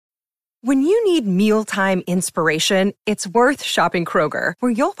When you need mealtime inspiration, it's worth shopping Kroger,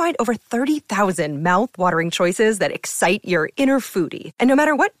 where you'll find over 30,000 mouth-watering choices that excite your inner foodie. And no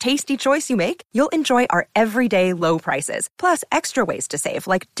matter what tasty choice you make, you'll enjoy our everyday low prices, plus extra ways to save,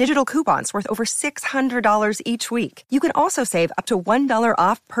 like digital coupons worth over $600 each week. You can also save up to $1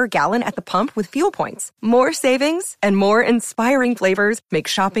 off per gallon at the pump with fuel points. More savings and more inspiring flavors make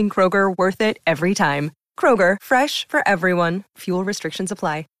shopping Kroger worth it every time. Kroger, fresh for everyone. Fuel restrictions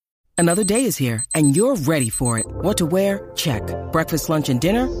apply. Another day is here, and you're ready for it. What to wear? Check. Breakfast, lunch, and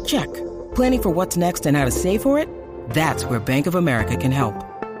dinner? Check. Planning for what's next and how to save for it? That's where Bank of America can help.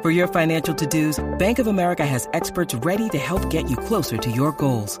 For your financial to-dos, Bank of America has experts ready to help get you closer to your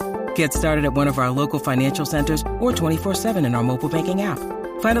goals. Get started at one of our local financial centers or 24/7 in our mobile banking app.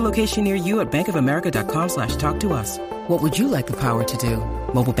 Find a location near you at bankofamerica.com/talktous. What would you like the power to do?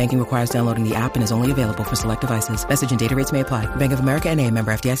 Mobile banking requires downloading the app and is only available for select devices. Message and data rates may apply. Bank of America N.A.,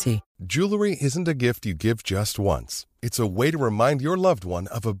 member FDIC. Jewelry isn't a gift you give just once. It's a way to remind your loved one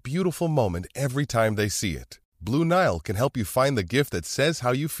of a beautiful moment every time they see it. Blue Nile can help you find the gift that says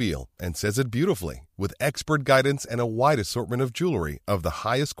how you feel and says it beautifully, with expert guidance and a wide assortment of jewelry of the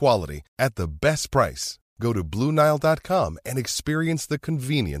highest quality at the best price. Go to BlueNile.com and experience the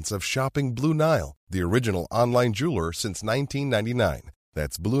convenience of shopping Blue Nile, the original online jeweler since 1999.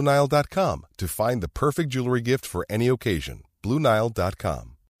 That's BlueNile.com to find the perfect jewelry gift for any occasion.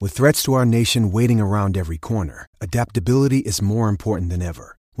 BlueNile.com. With threats to our nation waiting around every corner, adaptability is more important than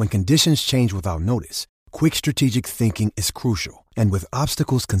ever. When conditions change without notice, quick strategic thinking is crucial. And with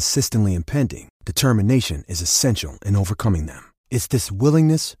obstacles consistently impending, determination is essential in overcoming them. It's this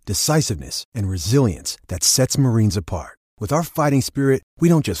willingness, decisiveness, and resilience that sets Marines apart. With our fighting spirit, we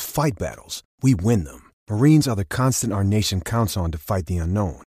don't just fight battles, we win them. Marines are the constant our nation counts on to fight the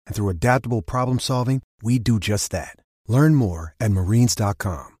unknown. And through adaptable problem solving, we do just that. Learn more at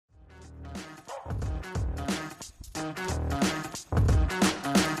marines.com.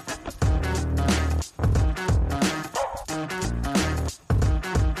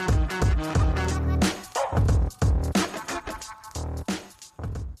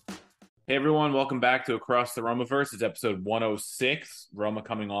 Hey everyone, welcome back to Across the Romaverse. It's episode 106. Roma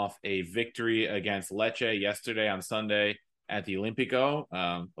coming off a victory against Lecce yesterday on Sunday at the Olimpico.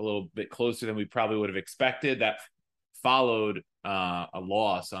 A little bit closer than we probably would have expected. That followed a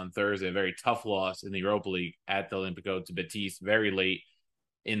loss on Thursday, a very tough loss in the Europa League at the Olimpico to Betis very late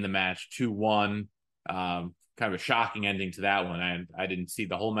in the match, 2-1. Kind of a shocking ending to that one. I didn't see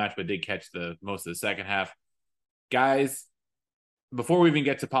the whole match, but did catch most of the second half. Guys, before we even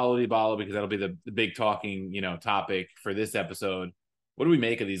get to Paulo Dybala, because that'll be the big talking, topic for this episode, what do we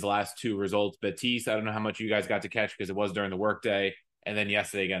make of these last two results? Betis, I don't know how much you guys got to catch because it was during the workday, and then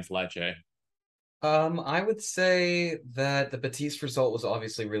yesterday against Lecce. I would say that the Betis result was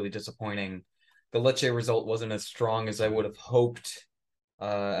obviously really disappointing. The Lecce result wasn't as strong as I would have hoped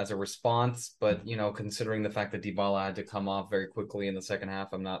as a response, but, considering the fact that Dybala had to come off very quickly in the second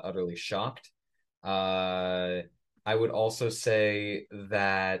half, I'm not utterly shocked. I would also say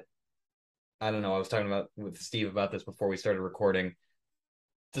that, I don't know, I was talking with Steve about this before we started recording.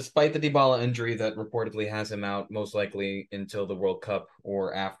 Despite the Dybala injury that reportedly has him out most likely until the World Cup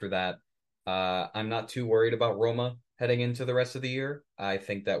or after that, I'm not too worried about Roma heading into the rest of the year. I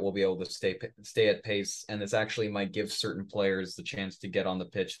think that we'll be able to stay at pace, and this actually might give certain players the chance to get on the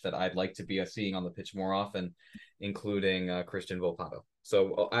pitch that I'd like to be seeing on the pitch more often, including Christian Volpato.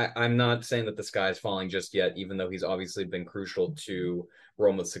 So I'm not saying that the sky is falling just yet, even though he's obviously been crucial to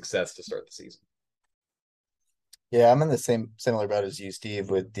Roma's success to start the season. Yeah, I'm in the similar boat as you,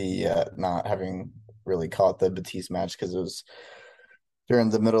 Steve, with the not having really caught the Betis match because it was during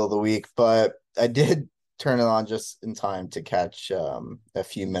the middle of the week. But I did turn it on just in time to catch a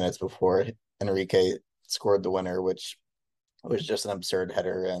few minutes before Enrique scored the winner, which was just an absurd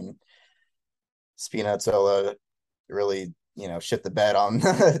header. And Spinazzola really, shit the bed on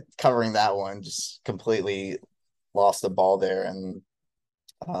covering that one, just completely lost the ball there. And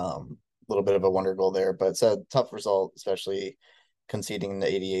little bit of a wonder goal there, but it's a tough result, especially conceding in the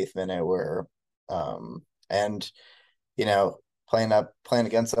 88th minute where playing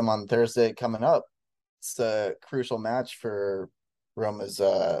against them on Thursday coming up. It's a crucial match for Roma's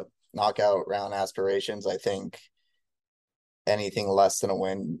knockout round aspirations. I think anything less than a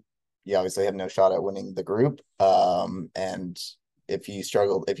win, you obviously have no shot at winning the group. And if you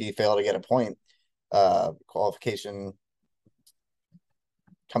fail to get a point, qualification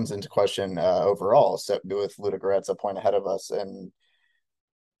comes into question overall. So with Ludogorets a point ahead of us, and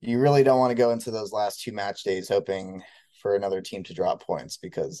you really don't want to go into those last two match days hoping for another team to drop points,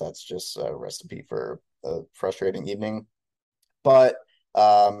 because that's just a recipe for a frustrating evening. But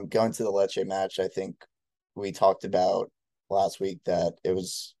Going to the Lecce match, I think we talked about last week that it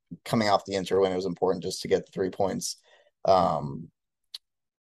was coming off the Inter win. It was important just to get the 3 points.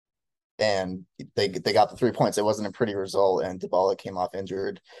 And they got the 3 points. It wasn't a pretty result, and Dybala came off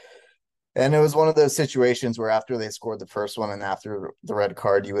injured. And it was one of those situations where after they scored the first one and after the red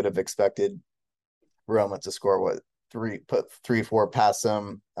card, you would have expected Roma to score put 3-4 past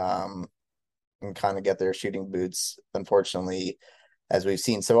them, and kind of get their shooting boots. Unfortunately, as we've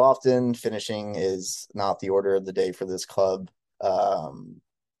seen so often, finishing is not the order of the day for this club.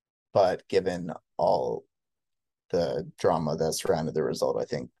 But given all the drama that surrounded the result, I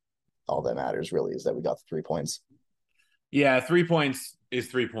think all that matters really is that we got the 3 points. Yeah, 3 points is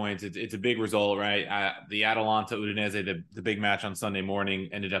 3 points. It's a big result, right? The Atalanta Udinese, the big match on Sunday morning,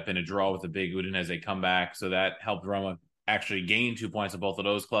 ended up in a draw with a big Udinese comeback. So that helped Roma actually gain 2 points of both of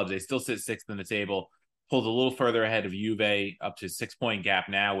those clubs. They still sit sixth in the table, pulled a little further ahead of Juve, up to 6 point gap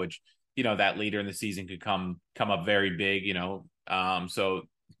now, which, that later in the season could come up very big, so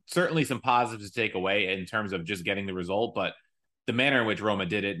certainly some positives to take away in terms of just getting the result, but the manner in which Roma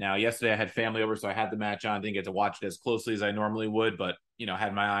did it. Now, yesterday I had family over, so I had the match on. Didn't get to watch it as closely as I normally would, but,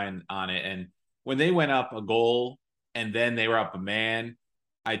 had my eye on it. And when they went up a goal and then they were up a man,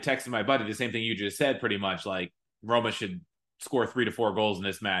 I texted my buddy the same thing you just said, pretty much, like, Roma should score 3 to 4 goals in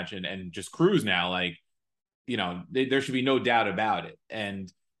this match and just cruise now. Like, there should be no doubt about it.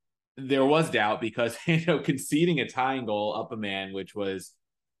 And there was doubt because, conceding a tying goal up a man, which was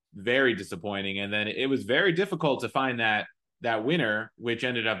very disappointing. And then it was very difficult to find that winner, which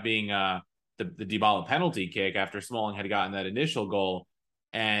ended up being the Dybala penalty kick after Smalling had gotten that initial goal.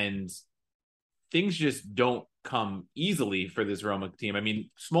 And things just don't come easily for this Roma team. I mean,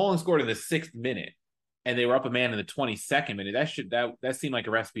 Smalling scored in the 6th minute and they were up a man in the 22nd minute. That seemed like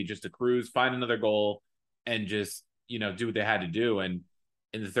a recipe just to cruise, find another goal, and just, do what they had to do. And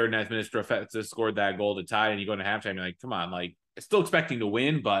in the 39th minute, Strefezza scored that goal to tie, and you go into halftime, you're like, come on, like, still expecting to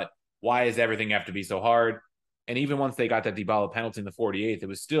win, but why does everything have to be so hard? And even once they got that Dybala penalty in the 48th, it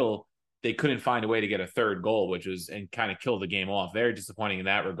was still, they couldn't find a way to get a third goal, which was, and kind of kill the game off. Very disappointing in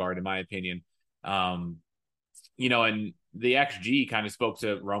that regard, in my opinion. And the XG kind of spoke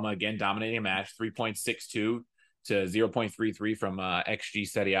to Roma again, dominating a match, 3.62 to 0.33 from XG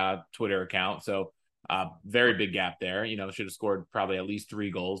Serie A Twitter account. So very big gap there. Should have scored probably at least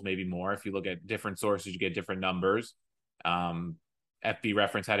 3 goals, maybe more. If you look at different sources, you get different numbers. FB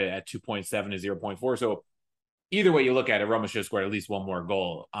reference had it at 2.7 to 0.4. So either way you look at it, Roma should have scored at least one more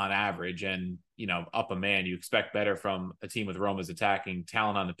goal on average. And, up a man, you expect better from a team with Roma's attacking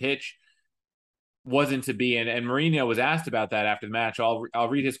talent on the pitch. Wasn't to be. And Mourinho was asked about that after the match. I'll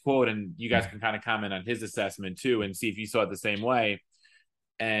read his quote, and you guys can kind of comment on his assessment too and see if you saw it the same way.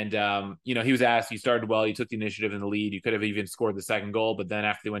 And, he was asked, you started well, you took the initiative in the lead. You could have even scored the second goal, but then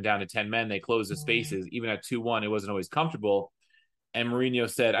after they went down to 10 men, they closed the spaces. Even at 2-1, it wasn't always comfortable. And Mourinho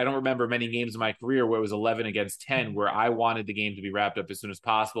said, I don't remember many games in my career where it was 11 against 10, where I wanted the game to be wrapped up as soon as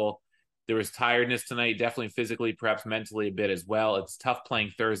possible. There was tiredness tonight, definitely physically, perhaps mentally a bit as well. It's tough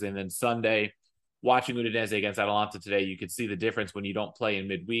playing Thursday and then Sunday. Watching Udinese against Atalanta today, you could see the difference when you don't play in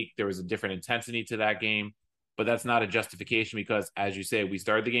midweek. There was a different intensity to that game, but that's not a justification because, as you say, we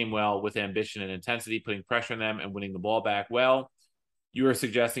started the game well with ambition and intensity, putting pressure on them and winning the ball back well. You were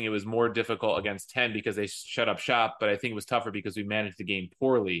suggesting it was more difficult against 10 because they shut up shop, but I think it was tougher because we managed the game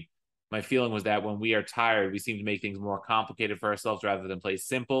poorly. My feeling was that when we are tired, we seem to make things more complicated for ourselves rather than play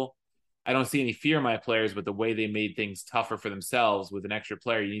simple. I don't see any fear in my players, but the way they made things tougher for themselves with an extra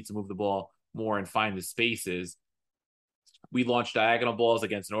player, you need to move the ball more and find the spaces. We launched diagonal balls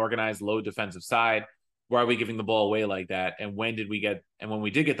against an organized, low defensive side. Why are we giving the ball away like that? And when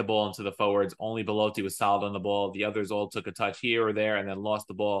we did get the ball into the forwards, only Belotti was solid on the ball. The others all took a touch here or there and then lost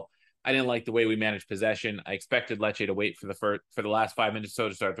the ball. I didn't like the way we managed possession. I expected Lecce to wait for the last 5 minutes or so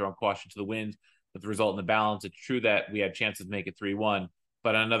to start throwing caution to the wind with the result in the balance. It's true that we had chances to make it 3-1,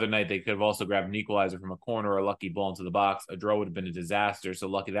 but on another night, they could have also grabbed an equalizer from a corner or a lucky ball into the box. A draw would have been a disaster, so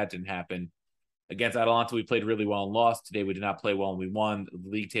lucky that didn't happen. Against Atalanta, we played really well and lost. Today, we did not play well and we won. The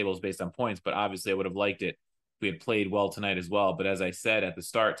league table is based on points, but obviously I would have liked it if we had played well tonight as well. But as I said at the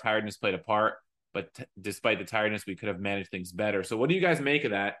start, tiredness played a part. But despite the tiredness, we could have managed things better. So what do you guys make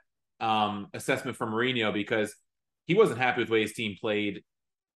of that assessment from Mourinho? Because he wasn't happy with the way his team played.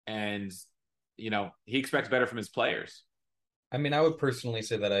 And, he expects better from his players. I mean, I would personally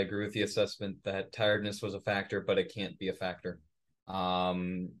say that I agree with the assessment that tiredness was a factor, but it can't be a factor.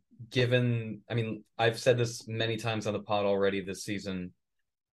 I've said this many times on the pod already this season,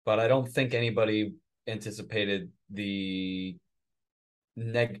 but I don't think anybody anticipated no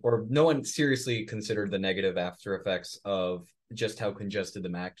one seriously considered the negative after effects of just how congested the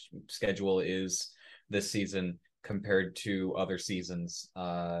match schedule is this season compared to other seasons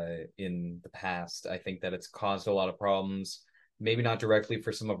in the past. I think that it's caused a lot of problems, maybe not directly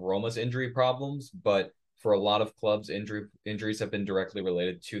for some of Roma's injury problems, but for a lot of clubs, injuries have been directly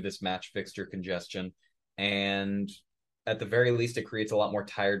related to this match fixture congestion. And at the very least, it creates a lot more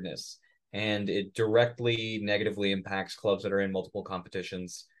tiredness, and it directly negatively impacts clubs that are in multiple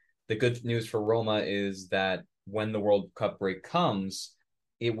competitions. The good news for Roma is that when the World Cup break comes,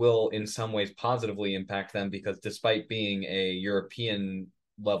 it will in some ways positively impact them, because despite being a European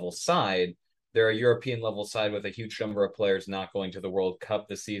level side, they're a European level side with a huge number of players not going to the World Cup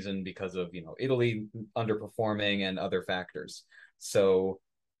this season because of, Italy underperforming and other factors. So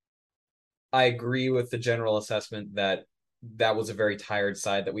I agree with the general assessment that that was a very tired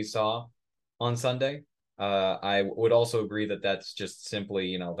side that we saw on Sunday. I would also agree that that's just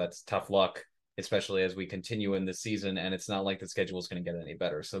simply, that's tough luck, especially as we continue in the season, and it's not like the schedule is going to get any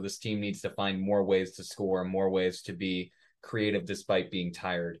better. So this team needs to find more ways to score, more ways to be creative despite being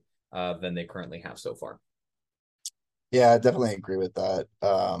tired than they currently have so far. Yeah, I definitely agree with that.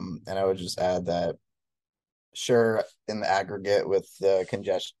 And I would just add that, sure, in the aggregate with the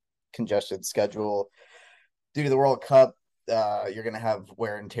congested schedule due to the World Cup, you're going to have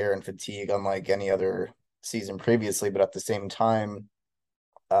wear and tear and fatigue unlike any other season previously. But at the same time,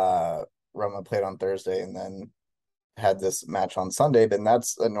 Roma played on Thursday and then had this match on Sunday. Then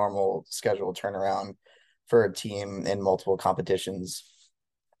that's a normal schedule turnaround for a team in multiple competitions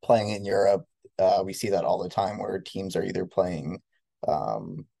playing in Europe. We see that all the time where teams are either playing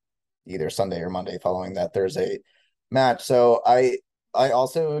either Sunday or Monday following that Thursday match. So I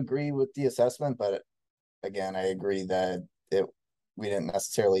also agree with the assessment, but again, I agree that we didn't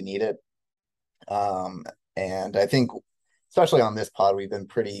necessarily need it. And I think, especially on this pod, we've been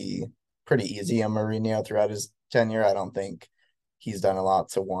pretty easy on Mourinho throughout his tenure. I don't think he's done a lot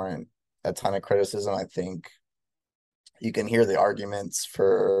to warrant a ton of criticism. I think you can hear the arguments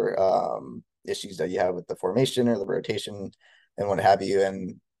for issues that you have with the formation or the rotation and what have you.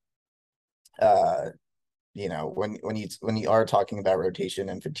 And when you are talking about rotation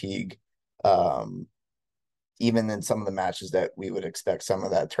and fatigue, even in some of the matches that we would expect some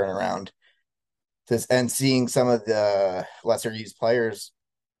of that turnaround, and seeing some of the lesser used players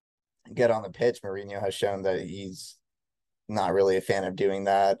get on the pitch, Mourinho has shown that he's not really a fan of doing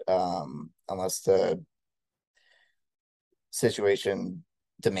that unless the situation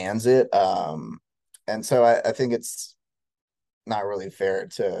demands it. And so I think it's not really fair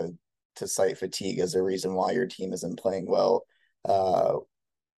to cite fatigue as a reason why your team isn't playing well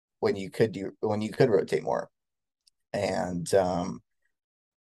when you could rotate more. And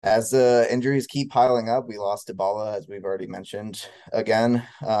as the injuries keep piling up, we lost Dybala, as we've already mentioned again.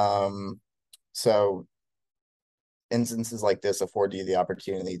 So instances like this afford you the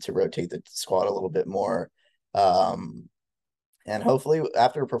opportunity to rotate the squad a little bit more. And hopefully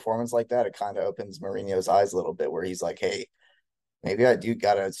after a performance like that, it kind of opens Mourinho's eyes a little bit, where he's like, hey, maybe I do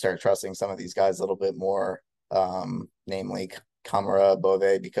got to start trusting some of these guys a little bit more, namely Kamara,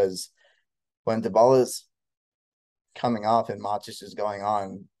 Bove, because when Dybala's coming off and Matic is going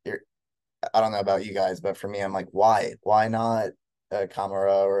on, I don't know about you guys, but for me, I'm like, why not a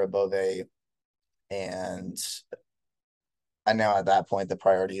Kamara or a Bove? And I know at that point the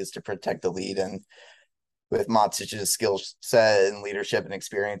priority is to protect the lead, and with Matic's skill set and leadership and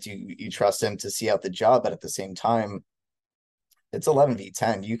experience, you trust him to see out the job. But at the same time, it's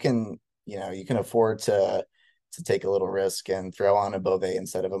 11v10. You can afford to take a little risk and throw on a Bove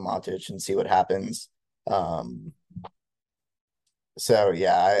instead of a Matic and see what happens. So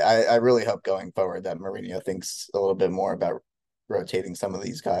yeah, I really hope going forward that Mourinho thinks a little bit more about rotating some of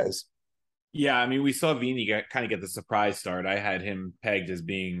these guys. Yeah, I mean, we saw Vini kind of get the surprise start. I had him pegged as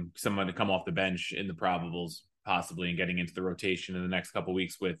being someone to come off the bench in the probables, possibly, and getting into the rotation in the next couple of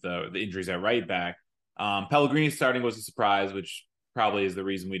weeks with the injuries at right back. Pellegrini starting was a surprise, which probably is the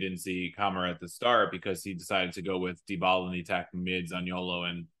reason we didn't see Kamara at the start, because he decided to go with Dybala in the attacking mids, Zaniolo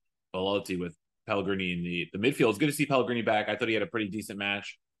and Belotti, with Pellegrini in the midfield. It's good to see Pellegrini back. I thought he had a pretty decent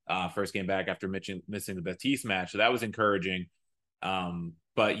match first game back after missing the Betis match, so that was encouraging.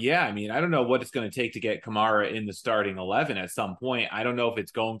 But yeah, I mean, I don't know what it's going to take to get Kamara in the starting 11 at some point. I don't know if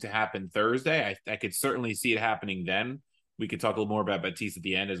it's going to happen Thursday. I could certainly see it happening then. We could talk a little more about Betis at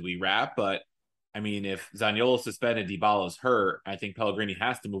the end as we wrap, but I mean, if Zaniolo's suspended, Dybala's hurt, I think Pellegrini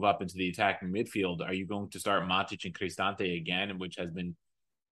has to move up into the attacking midfield. Are you going to start Matic and Cristante again, which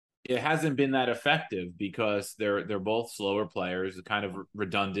it hasn't been that effective because they're both slower players, kind of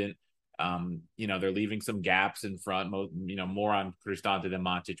redundant. They're leaving some gaps in front, more on Cristante than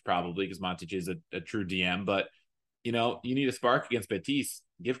Matic probably, because Matic is a true DM. But you need a spark against Betis.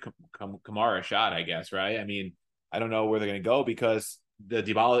 Give Kamara a shot, I guess, right? I mean, I don't know where they're going to go because the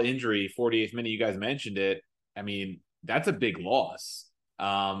Dybala injury, 48th minute, you guys mentioned it. I mean, that's a big loss.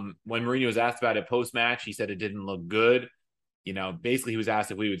 When Mourinho was asked about it post-match, he said it didn't look good. Basically he was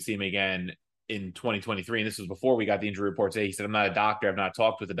asked if we would see him again in 2023. And this was before we got the injury report today. He said, I'm not a doctor. I've not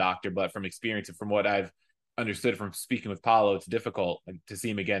talked with a doctor, but from experience and from what I've understood from speaking with Paulo, it's difficult to see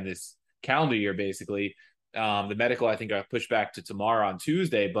him again this calendar year, basically. The medical, I think, got pushed back to tomorrow on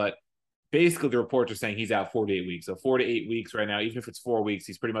Tuesday, but basically the reports are saying he's out 4 to 8 weeks. So 4 to 8 weeks right now, even if it's 4 weeks,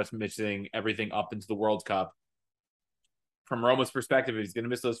 he's pretty much missing everything up into the World Cup. From Roma's perspective, if he's going to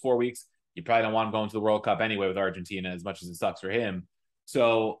miss those 4 weeks, you probably don't want him going to the World Cup anyway with Argentina, as much as it sucks for him.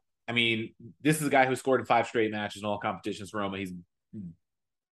 So, I mean, this is a guy who scored in 5 straight matches in all competitions for Roma. He's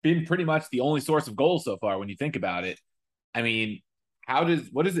been pretty much the only source of goals so far when you think about it. I mean,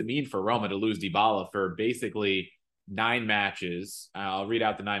 what does it mean for Roma to lose Dybala for basically 9 matches? I'll read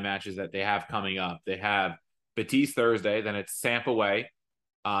out the 9 matches that they have coming up. They have Betis Thursday, then it's Samp away,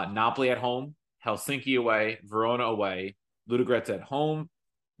 Napoli at home, Helsinki away, Verona away, Ludogorets at home,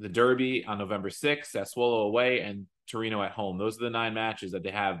 the Derby on November 6th, Sassuolo away, and Torino at home. Those are the 9 matches that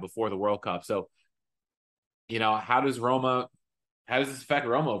they have before the World Cup. So, how does this affect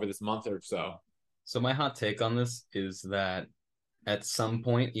Roma over this month or so? So my hot take on this is that at some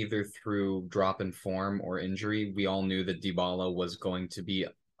point, either through drop in form or injury, we all knew that Dybala was going to be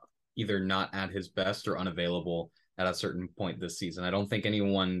either not at his best or unavailable at a certain point this season. I don't think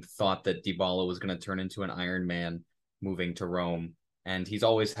anyone thought that Dybala was going to turn into an Iron Man moving to Rome. And he's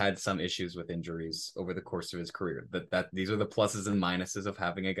always had some issues with injuries over the course of his career. That these are the pluses and minuses of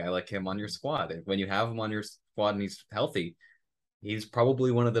having a guy like him on your squad. When you have him on your squad and he's healthy, he's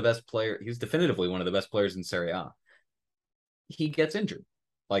probably one of the best players. He's definitively one of the best players in Serie A. He gets injured.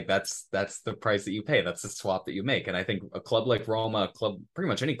 Like that's the price that you pay. That's the swap that you make. And I think a club like Roma, pretty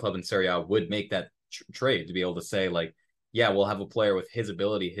much any club in Serie A would make that trade to be able to say, like, yeah, we'll have a player with his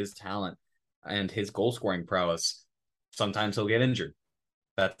ability, his talent, and his goal scoring prowess. Sometimes he'll get injured.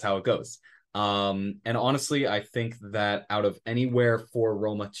 That's how it goes. And honestly, I think that out of anywhere for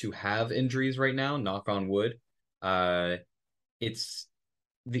Roma to have injuries right now, knock on wood, it's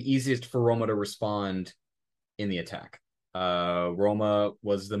the easiest for Roma to respond in the attack. Roma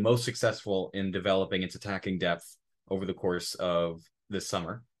was the most successful in developing its attacking depth over the course of this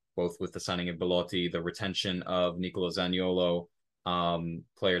summer, both with the signing of Belotti, the retention of Nicolo Zaniolo,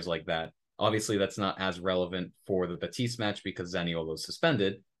 players like that. Obviously, that's not as relevant for the Betis match because Zaniolo is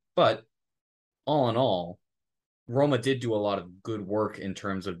suspended, but all in all, Roma did do a lot of good work in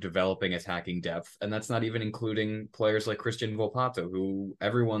terms of developing attacking depth, and that's not even including players like Christian Volpato, who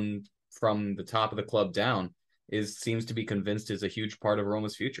everyone from the top of the club down seems to be convinced is a huge part of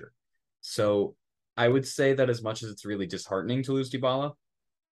Roma's future. So I would say that as much as it's really disheartening to lose Dybala,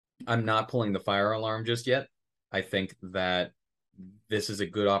 I'm not pulling the fire alarm just yet. I think that this is a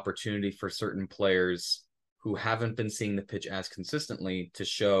good opportunity for certain players who haven't been seeing the pitch as consistently to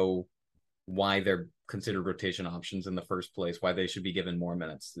show why they're considered rotation options in the first place, why they should be given more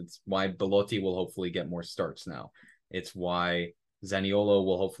minutes. It's why Belotti will hopefully get more starts now. It's why Zaniolo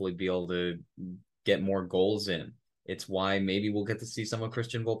will hopefully be able to get more goals in. It's why maybe we'll get to see some of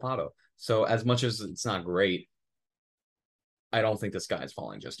Christian Volpato. So as much as it's not great, I don't think the sky is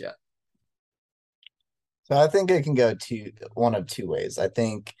falling just yet. So I think it can go one of 2 ways. I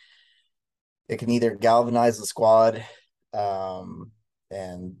think it can either galvanize the squad,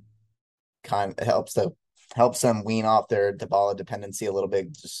 and kind of helps them wean off their Dybala dependency a little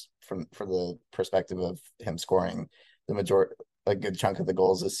bit, just for the perspective of him scoring a good chunk of the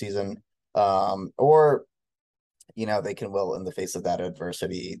goals this season. Or they can will in the face of that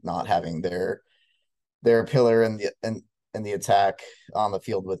adversity, not having their pillar in the attack on the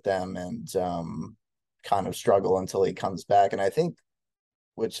field with them, and kind of struggle until he comes back. And I think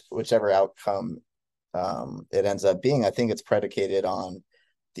whichever outcome it ends up being, I think it's predicated on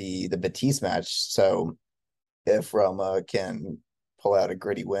the Betis match. So if Roma can pull out a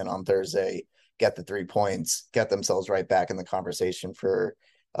gritty win on Thursday, get the 3 points, get themselves right back in the conversation for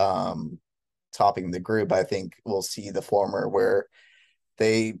topping the group, I think we'll see the former where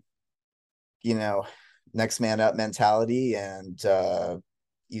they, next man up mentality and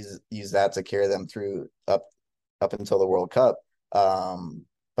use that to carry them through up until the World Cup.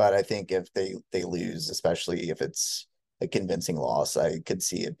 But I think if they lose, especially if it's a convincing loss, I could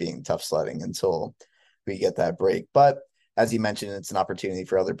see it being tough sledding until we get that break. But as you mentioned, it's an opportunity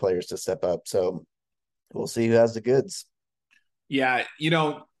for other players to step up. So we'll see who has the goods. Yeah,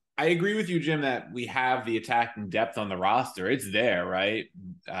 I agree with you, Jim, that we have the attacking depth on the roster. It's there, right?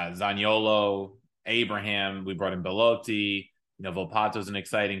 Zaniolo, Abraham, we brought in Belotti, Volpato's an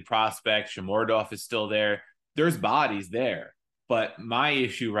exciting prospect. Shamordov is still there. There's bodies there. But my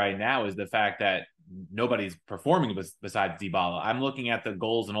issue right now is the fact that nobody's performing besides Dybala. I'm looking at the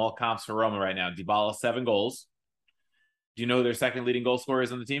goals in all comps for Roma right now. Dybala, 7 goals. Do you know who their second leading goal scorer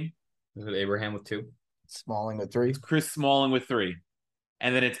is on the team? Is it Abraham with 2? Smalling with 3. It's Chris Smalling with 3.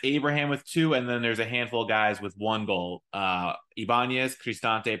 And then it's Abraham with 2, and then there's a handful of guys with 1 goal. Ibanez,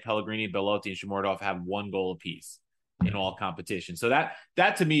 Cristante, Pellegrini, Belotti, and Shamordov have 1 goal apiece in all competition. So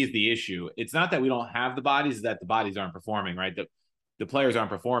that to me is the issue. It's not that we don't have the bodies, it's that the bodies aren't performing, right? The players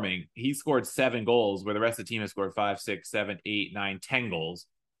aren't performing. He scored 7 goals, where the rest of the team has scored 5, 6, 7, 8, 9, 10 goals.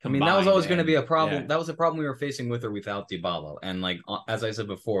 Combined. I mean, that was always going to be a problem. Yeah. That was a problem we were facing with or without Dybala. And like, as I said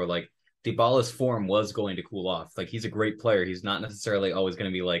before, like, Dybala's form was going to cool off. Like, he's a great player. He's not necessarily always going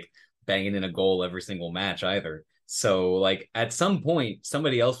to be like banging in a goal every single match either. So like at some point,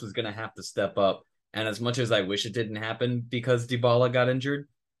 somebody else was going to have to step up. And as much as I wish it didn't happen because Dybala got injured,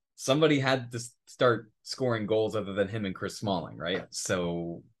 somebody had to start scoring goals other than him and Chris Smalling, right?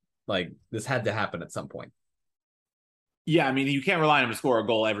 So like this had to happen at some point. Yeah, I mean, you can't rely on him to score a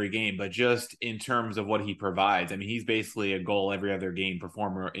goal every game, but just in terms of what he provides, I mean, he's basically a goal every other game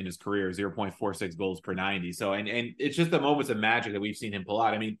performer in his career, 0.46 goals per 90. So, and it's just the moments of magic that we've seen him pull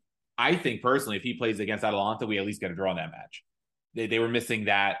out. I mean, I think personally, if he plays against Atalanta, we at least get a draw in that match. They were missing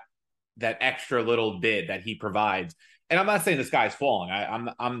that extra little bit that he provides. And I'm not saying the sky's falling.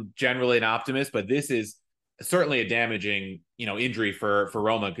 I'm generally an optimist, but this is certainly a damaging, injury for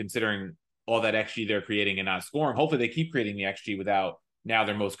Roma, considering all that XG they're creating and not scoring. Hopefully they keep creating the XG without now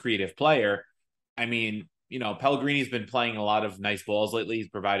their most creative player. I mean, Pellegrini's been playing a lot of nice balls lately. He's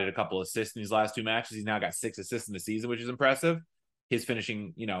provided a couple assists in these last 2 matches. He's now got 6 assists in the season, which is impressive. His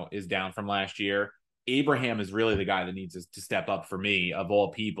finishing, is down from last year. Abraham is really the guy that needs to step up for me, of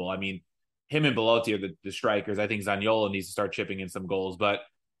all people. I mean, him and Belotti are the strikers. I think Zaniolo needs to start chipping in some goals. But,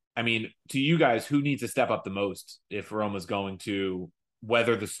 I mean, to you guys, who needs to step up the most if Roma's going to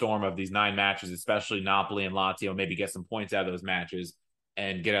weather the storm of these 9 matches, especially Napoli and Lazio, maybe get some points out of those matches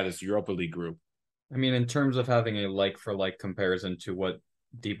and get out of this Europa League group? I mean, in terms of having a like-for-like comparison to what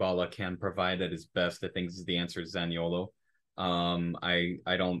Dybala can provide at his best, I think the answer is Zaniolo. I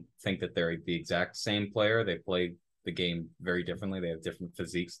don't think that they're the exact same player. They play the game very differently. They have different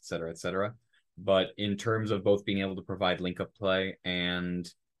physiques, et cetera, et cetera. But in terms of both being able to provide link-up play and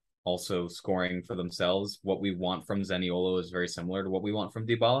also scoring for themselves, what we want from Zaniolo is very similar to what we want from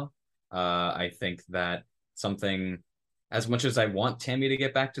Dybala. I think that something, as much as I want Tammy to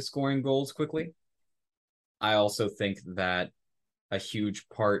get back to scoring goals quickly, I also think that a huge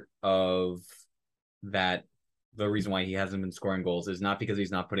part of that, the reason why he hasn't been scoring goals, is not because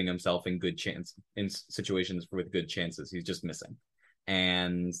he's not putting himself in situations with good chances. He's just missing.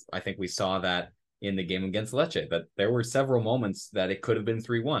 And I think we saw that in the game against Lecce, that there were several moments that it could have been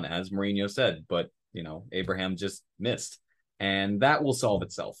 3-1, as Mourinho said, but, Abraham just missed. And that will solve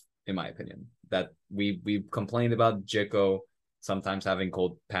itself, in my opinion. That we've complained about Dzeko sometimes having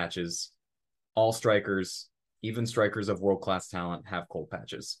cold patches. All strikers, even strikers of world-class talent, have cold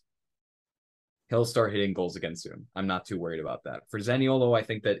patches. He'll start hitting goals again soon. I'm not too worried about that. For Zaniolo, I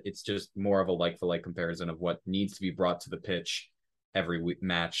think that it's just more of a like-for-like comparison of what needs to be brought to the pitch every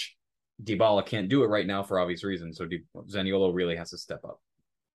match. Dybala can't do it right now for obvious reasons, so Zaniolo really has to step up.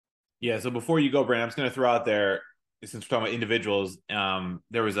 Yeah, so before you go, Brandon, I'm just going to throw out there, since we're talking about individuals,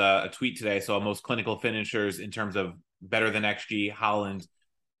 there was a tweet today, so most clinical finishers in terms of better than XG, Haaland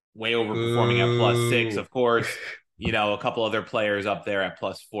way overperforming at +6, of course. A couple other players up there at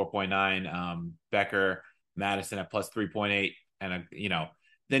 +4.9, Becker, Madison at +3.8, and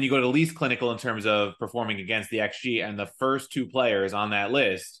then you go to least clinical in terms of performing against the XG, and the first 2 players on that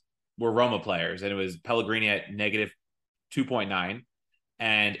list were Roma players, and it was Pellegrini at -2.9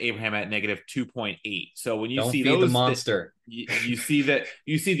 and Abraham at -2.8. So when you see those, the monster, you see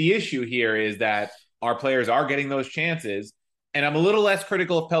the issue here is that our players are getting those chances. And I'm a little less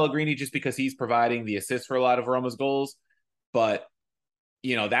critical of Pellegrini just because he's providing the assists for a lot of Roma's goals. But,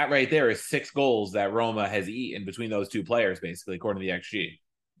 that right there is 6 goals that Roma has eaten between those 2 players, basically, according to the XG.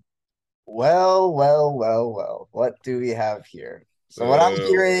 Well. What do we have here? So what I'm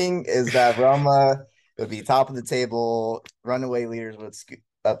hearing is that Roma would be top of the table, runaway leaders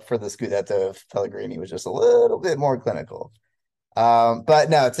up for the Scudetto if Pellegrini was just a little bit more clinical. But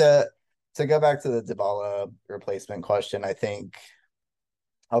no, to go back to the Dybala replacement question, I think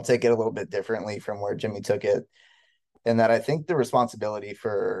I'll take it a little bit differently from where Jimmy took it, in that I think the responsibility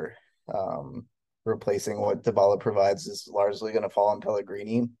for replacing what Dybala provides is largely going to fall on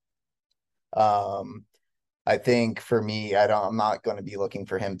Pellegrini. I think for me, I'm not going to be looking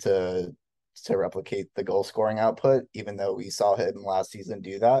for him to to replicate the goal scoring output, even though we saw him last season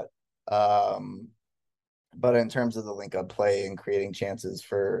do that. But in terms of the link up play and creating chances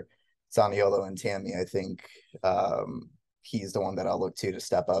for Zaniolo and Tammy, I think he's the one that I'll look to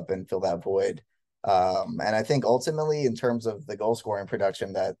step up and fill that void. And I think ultimately, in terms of the goal scoring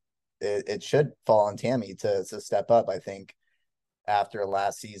production, that it should fall on Tammy to step up. I think after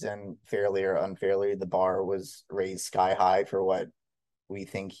last season, fairly or unfairly, the bar was raised sky high for what we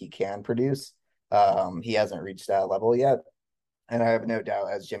think he can produce. He hasn't reached that level yet. And I have no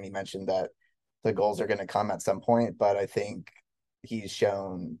doubt, as Jimmy mentioned, that the goals are going to come at some point. But I think he's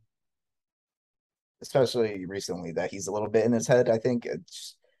shown, especially recently, that he's a little bit in his head. I think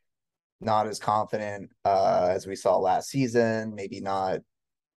it's not as confident as we saw last season, maybe not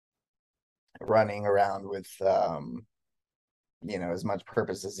running around with as much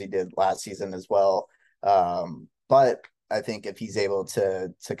purpose as he did last season as well. But I think if he's able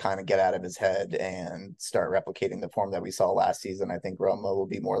to kind of get out of his head and start replicating the form that we saw last season, I think Roma will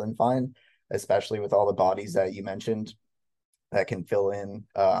be more than fine, especially with all the bodies that you mentioned that can fill in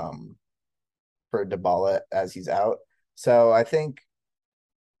for Dybala as he's out. So I think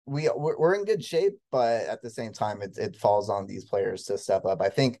we're in good shape, but at the same time, it falls on these players to step up. I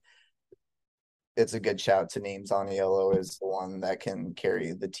think it's a good shout to name Zaniolo as the one that can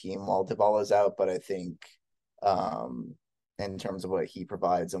carry the team while Dybala's out. But I think in terms of what he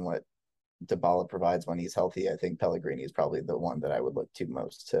provides and what Dybala provides when he's healthy, I think Pellegrini is probably the one that I would look to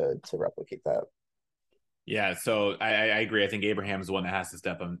most to replicate that. Yeah, so I agree. I think Abraham's the one that has to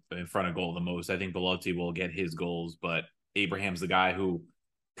step in front of goal the most. I think Belotti will get his goals, but Abraham's the guy who,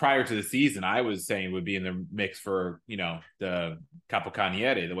 prior to the season, I was saying would be in the mix for, the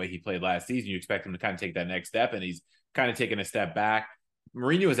Capocannoniere, the way he played last season. You expect him to kind of take that next step, and he's kind of taken a step back.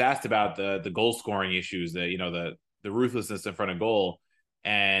 Mourinho was asked about the goal scoring issues, the ruthlessness in front of goal,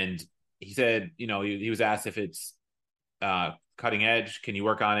 and he said, he was asked if it's cutting edge, can you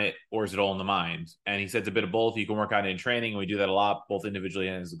work on it, or is it all in the mind? And he said it's a bit of both. You can work on it in training, and we do that a lot, both individually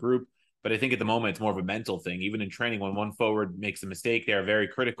and as a group. But I think at the moment, it's more of a mental thing. Even in training, when one forward makes a mistake, they are very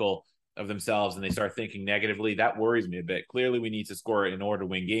critical of themselves and they start thinking negatively. That worries me a bit. Clearly, we need to score in order to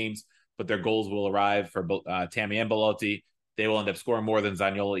win games, but their goals will arrive for Tammy and Belotti. They will end up scoring more than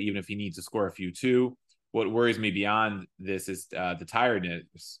Zaniolo, even if he needs to score a few too. What worries me beyond this is the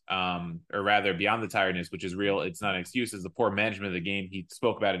tiredness, or rather beyond the tiredness, which is real. It's not an excuse, is the poor management of the game. He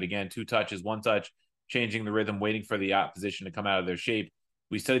spoke about it again, 2 touches, 1 touch, changing the rhythm, waiting for the opposition to come out of their shape.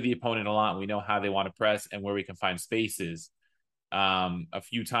 We study the opponent a lot. And we know how they want to press and where we can find spaces. A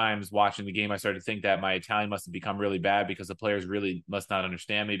few times watching the game, I started to think that my Italian must have become really bad because the players really must not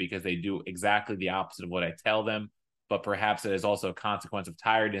understand me because they do exactly the opposite of what I tell them. But perhaps it is also a consequence of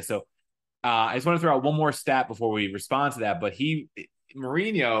tiredness. So I just want to throw out one more stat before we respond to that. But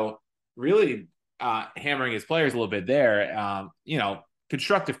Mourinho really hammering his players a little bit there.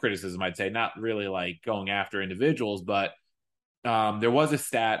 Constructive criticism, I'd say, not really like going after individuals, but there was a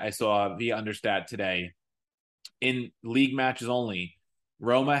stat I saw via Understat today. In league matches only,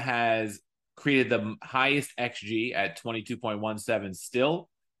 Roma has created the highest XG at 22.17 still,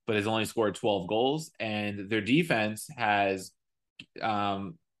 but has only scored 12 goals. And their defense has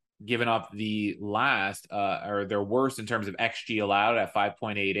given up the last, or their worst in terms of XG allowed at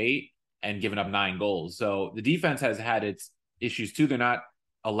 5.88 and given up 9 goals. So the defense has had its issues too. They're not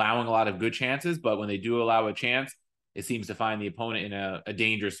allowing a lot of good chances, but when they do allow a chance, it seems to find the opponent in a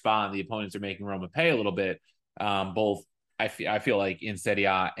dangerous spot, and the opponents are making Roma pay a little bit, both I feel like in Serie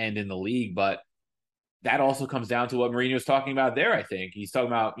A and in the league. But that also comes down to what Mourinho's talking about there, I think. He's talking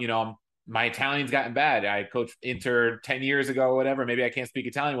about, my Italian's gotten bad. I coached Inter 10 years ago or whatever. Maybe I can't speak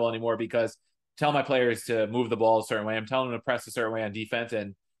Italian well anymore because tell my players to move the ball a certain way. I'm telling them to press a certain way on defense,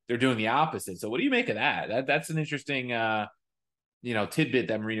 and they're doing the opposite. So what do you make of that? That's an interesting, tidbit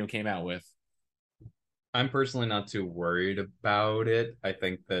that Mourinho came out with. I'm personally not too worried about it. I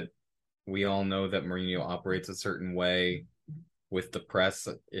think that we all know that Mourinho operates a certain way with the press,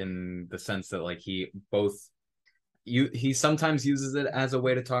 in the sense that he sometimes uses it as a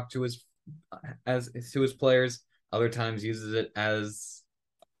way to talk to his players. Other times uses it as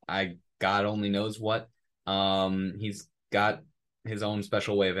God only knows what. He's got his own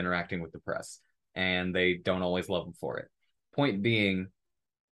special way of interacting with the press, and they don't always love him for it. Point being,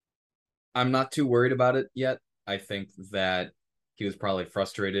 I'm not too worried about it yet. I think that he was probably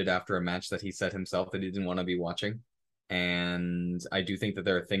frustrated after a match that he said himself that he didn't want to be watching. And I do think that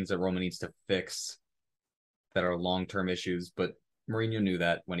there are things that Roma needs to fix that are long-term issues, but Mourinho knew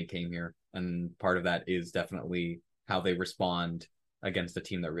that when he came here. And part of that is definitely how they respond against a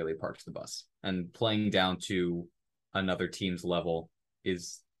team that really parks the bus. And playing down to another team's level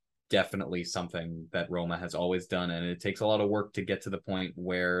is definitely something that Roma has always done, and it takes a lot of work to get to the point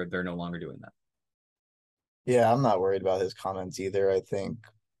where they're no longer doing that. Yeah, I'm not worried about his comments either. I think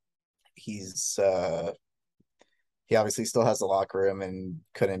he's he obviously still has the locker room and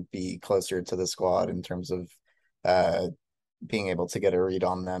couldn't be closer to the squad in terms of uh being able to get a read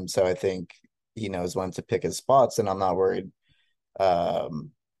on them. So I think he knows when to pick his spots, and I'm not worried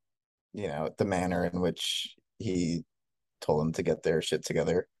um the manner in which he told them to get their shit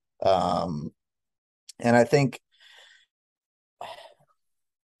together. And I think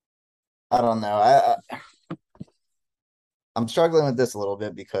I don't know. I'm struggling with this a little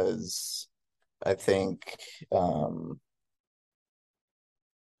bit because I think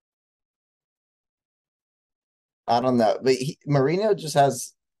I don't know, but Mourinho just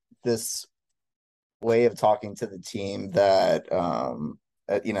has this way of talking to the team that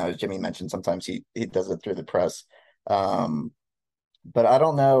as Jimmy mentioned, sometimes he does it through the press. Um, but I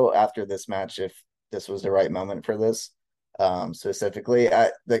don't know after this match if this was the right moment for this. Specifically,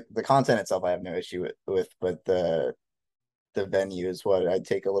 the content itself I have no issue with, but the venue is what I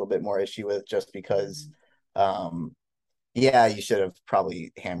take a little bit more issue with, just because yeah, you should have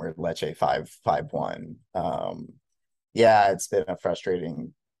probably hammered Lecce 5-1. Yeah, it's been a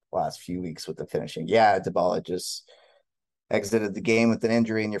frustrating last few weeks with the finishing. Yeah, Dybala just exited the game with an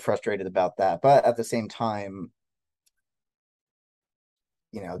injury, and you're frustrated about that. But at the same time,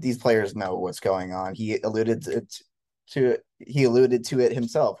 these players know what's going on. He alluded to it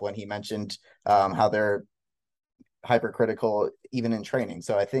himself when he mentioned how they're hypercritical even in training.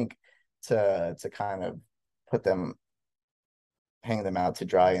 So I think to kind of put them, hang them out to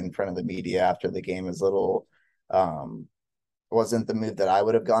dry in front of the media after the game is little wasn't the move that I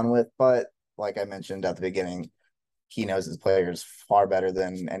would have gone with. But like I mentioned at the beginning, he knows his players far better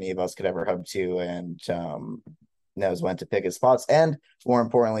than any of us could ever hope to, and knows when to pick his spots. And more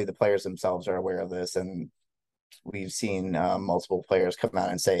importantly, the players themselves are aware of this, and we've seen multiple players come out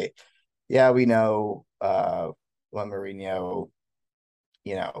and say, yeah, we know what Mourinho,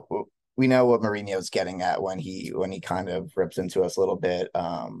 we know what Mourinho's getting at when he kind of rips into us a little bit.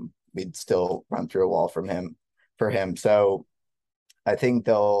 We'd still run through a wall for him. So I think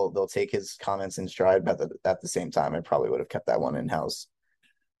they'll take his comments in stride, but at the same time, I probably would have kept that one in house.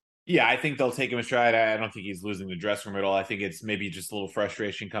 Yeah, I think they'll take him in stride. I don't think he's losing the dressing room at all. I think it's maybe just a little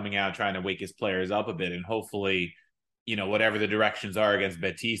frustration coming out, trying to wake his players up a bit, and hopefully, whatever the directions are against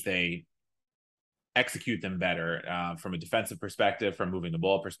Betis, they execute them better from a defensive perspective, from moving the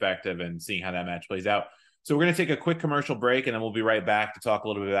ball perspective, and seeing how that match plays out. So we're going to take a quick commercial break, and then we'll be right back to talk a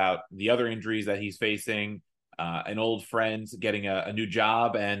little bit about the other injuries that he's facing, an old friend getting a new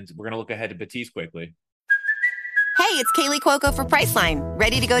job, and we're going to look ahead to Betis quickly. Hey, it's Kaylee Cuoco for Priceline.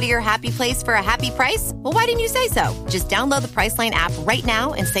 Ready to go to your happy place for a happy price? Well, why didn't you say so? Just download the Priceline app right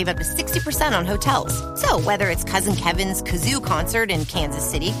now and save up to 60% on hotels. So whether it's Cousin Kevin's Kazoo concert in Kansas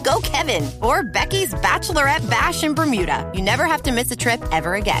City, go Kevin, or Becky's Bachelorette Bash in Bermuda, you never have to miss a trip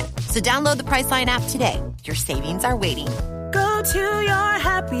ever again. So download the Priceline app today. Your savings are waiting. Go to your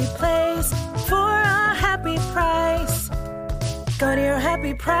happy place for a happy price. Go to your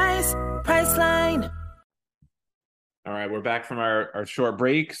happy price, Priceline. All right, we're back from our short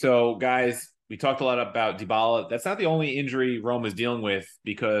break. So, guys, we talked a lot about Dybala. That's not the only injury Rome is dealing with,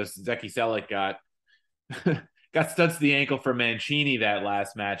 because Zeki Selec got studs to the ankle for Mancini that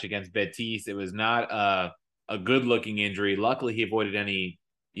last match against Betis. It was not a good-looking injury. Luckily, he avoided any,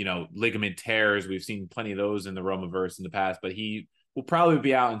 ligament tears. We've seen plenty of those in the Romaverse in the past, but he will probably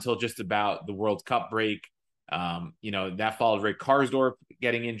be out until just about the World Cup break. That followed Rick Karsdorp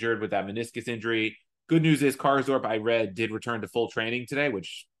getting injured with that meniscus injury. Good news is Karsdorp, I read, did return to full training today,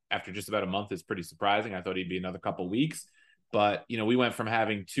 which after just about a month is pretty surprising. I thought he'd be another couple of weeks. But, we went from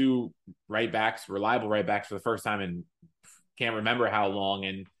having two reliable right backs for the first time in can't remember how long.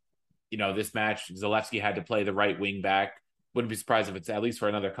 And, this match, Zalewski had to play the right wing back. Wouldn't be surprised if it's at least for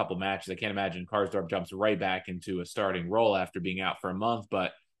another couple matches. I can't imagine Karsdorp jumps right back into a starting role after being out for a month.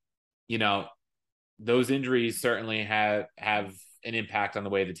 But, those injuries certainly have an impact on the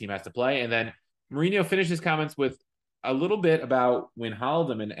way the team has to play. And then Mourinho finished his comments with a little bit about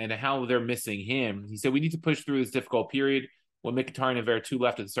Wijnaldum and how they're missing him. He said, we need to push through this difficult period. When Mkhitaryan and Veretout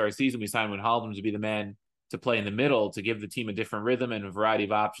left at the start of the season, we signed Wijnaldum to be the man to play in the middle, to give the team a different rhythm and a variety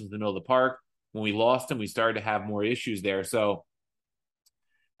of options in the middle of the park. When we lost him, we started to have more issues there. So,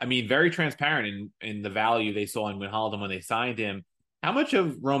 very transparent in the value they saw in Wijnaldum when they signed him. How much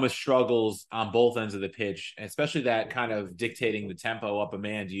of Roma's struggles on both ends of the pitch, especially that kind of dictating the tempo up a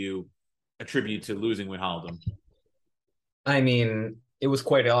man, do you attribute to losing Wijnaldum? It was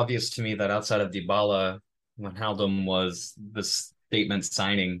quite obvious to me that outside of Dybala, Wijnaldum was statement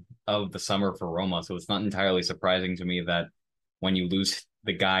signing of the summer for Roma. So it's not entirely surprising to me that when you lose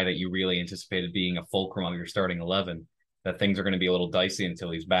the guy that you really anticipated being a fulcrum of your starting 11, that things are going to be a little dicey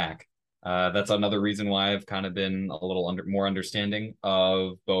until he's back. That's another reason why I've kind of been a little more understanding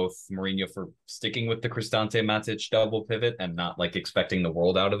of both Mourinho for sticking with the Cristante Matic double pivot and not like expecting the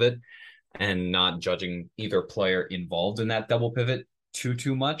world out of it, and not judging either player involved in that double pivot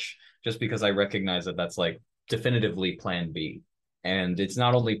too much, just because I recognize that that's like definitively plan B. And it's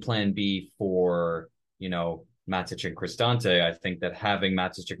not only plan B for, Matic and Cristante. I think that having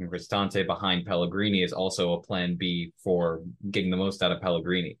Matic and Cristante behind Pellegrini is also a plan B for getting the most out of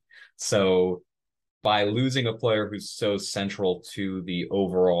Pellegrini. So by losing a player who's so central to the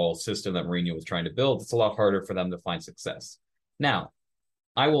overall system that Mourinho was trying to build, it's a lot harder for them to find success. Now,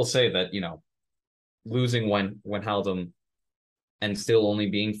 I will say that, losing Wijnaldum and still only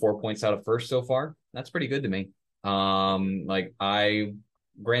being 4 points out of first so far, that's pretty good to me.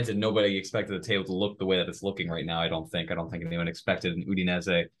 Granted, nobody expected the table to look the way that it's looking right now. I don't think anyone expected an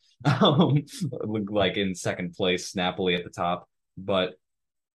Udinese like in second place, Napoli at the top. But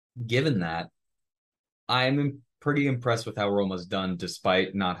given that, I'm pretty impressed with how Roma's done,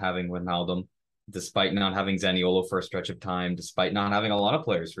 despite not having Wijnaldum, despite not having Zaniolo for a stretch of time, despite not having a lot of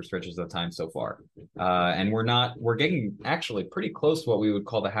players for stretches of time so far. And we're getting actually pretty close to what we would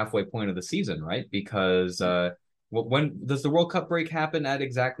call the halfway point of the season, right? Because when does the World Cup break happen at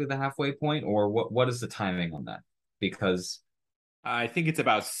exactly the halfway point, or what is the timing on that? Because I think it's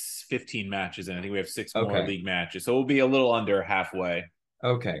about 15 matches, and I think we have 6 more league matches, so we'll be a little under halfway.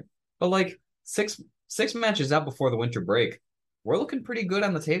 Okay, but like six matches out before the winter break, we're looking pretty good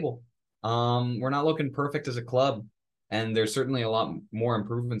on the table. We're not looking perfect as a club, and there's certainly a lot more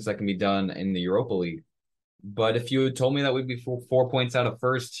improvements that can be done in the Europa League. But if you had told me that we'd be 4 points out of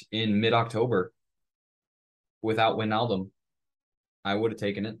first in mid-October without Wijnaldum, I would have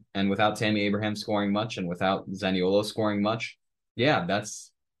taken it. And without Tammy Abraham scoring much, and without Zaniolo scoring much, yeah,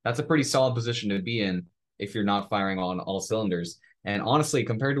 that's a pretty solid position to be in if you're not firing on all cylinders. And honestly,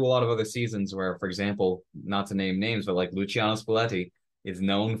 compared to a lot of other seasons where, for example, not to name names, but like Luciano Spalletti is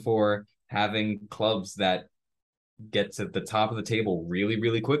known for having clubs that get to the top of the table really,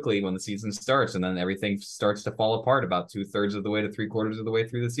 really quickly when the season starts, and then everything starts to fall apart about 2/3 of the way to 3/4 of the way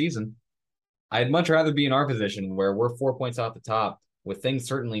through the season. I'd much rather be in our position where we're 4 points off the top with things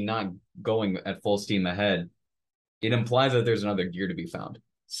certainly not going at full steam ahead. It implies that there's another gear to be found.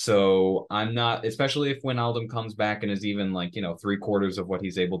 So I'm not, especially if Wijnaldum comes back and is even 3/4 of what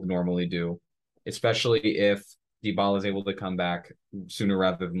he's able to normally do, especially if Dybala is able to come back sooner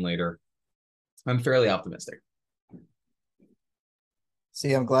rather than later, I'm fairly optimistic.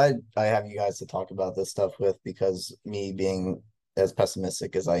 See, I'm glad I have you guys to talk about this stuff with, because me being as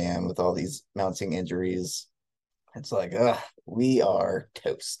pessimistic as I am with all these mounting injuries, it's like, we are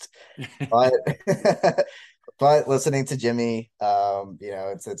toast. But but listening to Jimmy,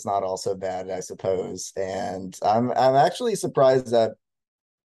 it's not all so bad, I suppose. And I'm actually surprised that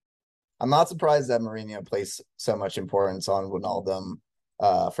I'm not surprised that Mourinho placed so much importance on Wijnaldum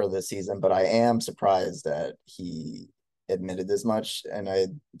for this season, but I am surprised that he admitted this much, and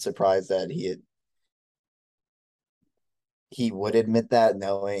I'm surprised that he would admit that,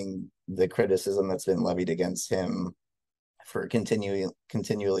 knowing the criticism that's been levied against him for continually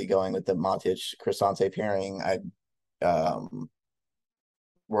going with the Matic Cristante pairing.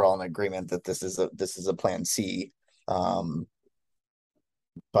 We're all in agreement that this is a plan C.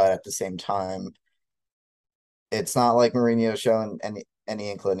 But at the same time, it's not like Mourinho shown any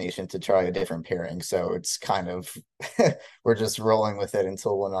inclination to try a different pairing. So it's kind of we're just rolling with it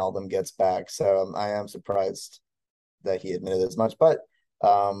until Wijnaldum gets back. So I am surprised that he admitted as much. But we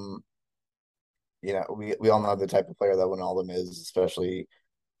all know the type of player that Wijnaldum is, especially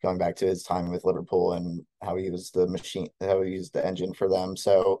going back to his time with Liverpool and how he was the machine, how he used the engine for them.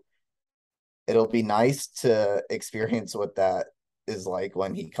 So it'll be nice to experience what that is like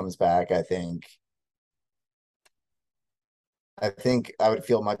when he comes back. I think I would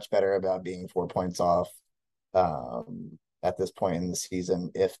feel much better about being 4 points off at this point in the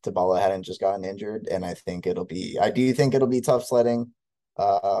season if Dybala hadn't just gotten injured. And I do think it'll be tough sledding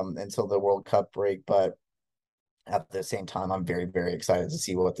until the World Cup break. But at the same time, I'm very, very excited to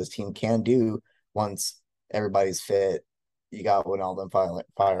see what this team can do once everybody's fit. You got Wijnaldum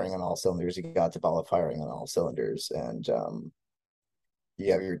firing on all cylinders. You got Dybala firing on all cylinders. And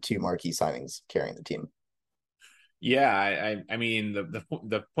you have your two marquee signings carrying the team. Yeah, I mean,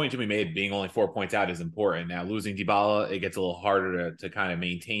 the point to be made, being only 4 points out, is important. Now, losing Dybala, it gets a little harder to kind of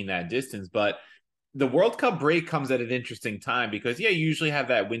maintain that distance. But the World Cup break comes at an interesting time because, you usually have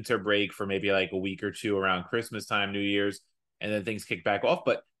that winter break for maybe like a week or two around Christmas time, New Year's. and then things kick back off.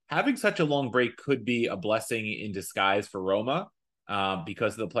 But having such a long break could be a blessing in disguise for Roma,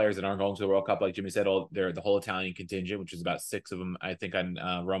 because of the players that aren't going to the World Cup. Like Jimmy said, they're the whole Italian contingent, which is about 6 of them, I think, on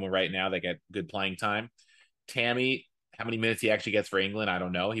Roma right now. They get good playing time. Tammy, how many minutes he actually gets for England, I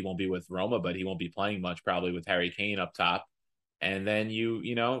don't know. He won't be with Roma, but he won't be playing much probably with Harry Kane up top. And then you're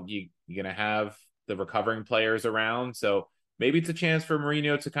going to have the recovering players around. So maybe it's a chance for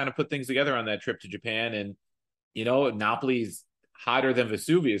Mourinho to kind of put things together on that trip to Japan. And, Napoli's hotter than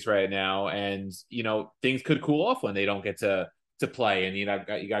Vesuvius right now. And, things could cool off when they don't get to play. And, you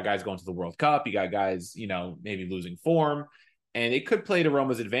got guys going to the World Cup. You got guys, maybe losing form. And it could play to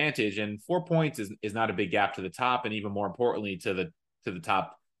Roma's advantage. And 4 points is not a big gap to the top. And even more importantly, to the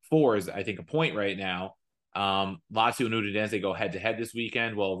top 4 is, I think, a point right now. Lazio and Udinese go head to head this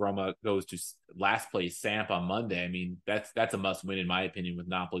weekend. Well, Roma goes to last place Samp on Monday. I mean, that's a must win in my opinion, with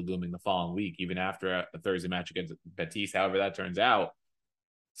Napoli looming the following week, even after a Thursday match against Betis, however that turns out.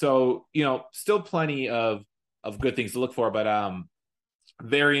 So, still plenty of good things to look for, but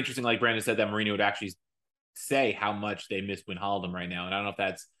very interesting, like Brandon said, that Mourinho would actually say how much they miss Wijnaldum right now. And I don't know if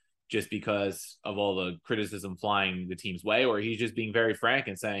that's just because of all the criticism flying the team's way, or he's just being very frank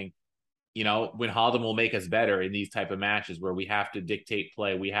and saying, Wijnaldum will make us better in these type of matches where we have to dictate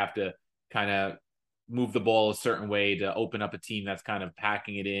play. We have to kind of move the ball a certain way to open up a team that's kind of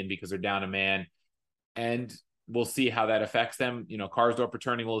packing it in because they're down a man. And we'll see how that affects them. Karsdorp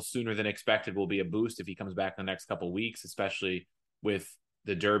returning a little sooner than expected will be a boost if he comes back in the next couple of weeks, especially with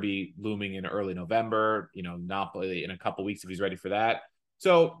the derby looming in early November, Napoli in a couple of weeks if he's ready for that.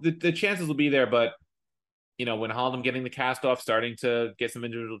 So the chances will be there, but Wijnaldum getting the cast off, starting to get some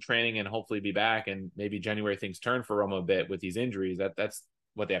individual training and hopefully be back, and maybe January things turn for Roma a bit with these injuries. That's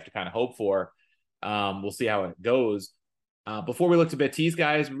what they have to kind of hope for. We'll see how it goes. Before we look to Betis,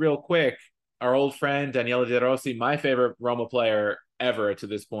 guys, real quick, our old friend Daniele De Rossi, my favorite Roma player ever to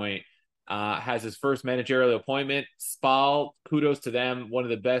this point, has his first managerial appointment. Spal, kudos to them. One of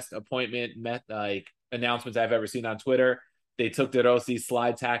the best appointment announcements I've ever seen on Twitter. They took De Rossi's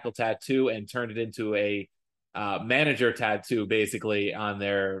slide tackle tattoo and turned it into a manager tattoo, basically, on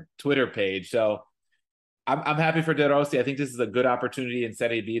their Twitter page. So I'm happy for De Rossi. I think this is a good opportunity in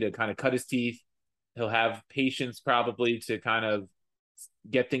Serie B to kind of cut his teeth. He'll have patience probably to kind of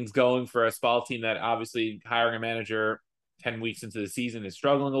get things going for a Spal team that obviously hiring a manager 10 weeks into the season is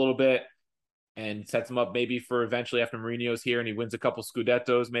struggling a little bit, and sets him up maybe for eventually after Mourinho's here and he wins a couple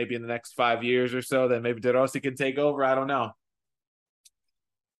Scudettos maybe in the next 5 years or so, then maybe De Rossi can take over. I don't know.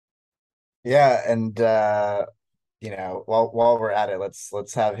 Yeah, and while we're at it,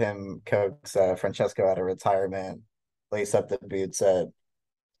 let's have him coax Francesco out of retirement, lace up the boots at,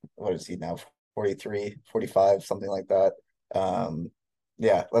 what is he now, 43, 45, something like that.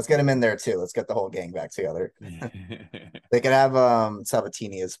 Yeah, let's get him in there too. Let's get the whole gang back together. They could have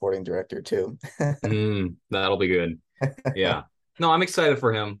Sabatini as sporting director too. That'll be good. Yeah. No, I'm excited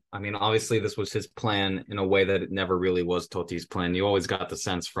for him. I mean, obviously, this was his plan in a way that it never really was Totti's plan. You always got the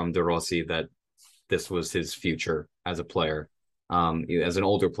sense from De Rossi that this was his future as a player. As an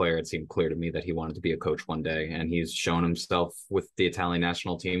older player, it seemed clear to me that he wanted to be a coach one day, and he's shown himself with the Italian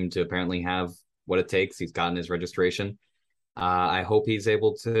national team to apparently have what it takes. He's gotten his registration. I hope he's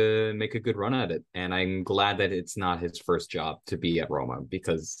able to make a good run at it, and I'm glad that it's not his first job to be at Roma,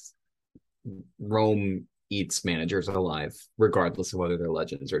 because Rome eats managers alive, regardless of whether they're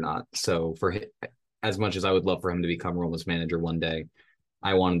legends or not. So as much as I would love for him to become Roma's manager one day,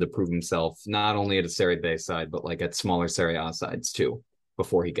 I want him to prove himself not only at a Serie B side, but like at smaller Serie A sides too,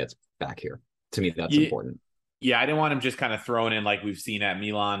 before he gets back here. To me, that's important. Yeah, I didn't want him just kind of thrown in like we've seen at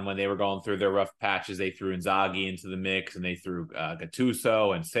Milan when they were going through their rough patches. They threw Inzaghi into the mix, and they threw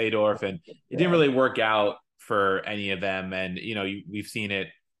Gattuso and Seedorf, and it didn't really work out for any of them. And, we've seen it,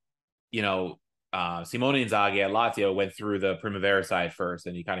 Simone Inzaghi at Lazio went through the Primavera side first,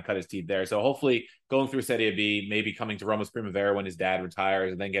 and he kind of cut his teeth there. So hopefully going through Serie B, maybe coming to Roma's Primavera when his dad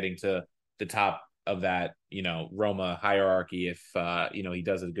retires, and then getting to the top of that, Roma hierarchy. If, he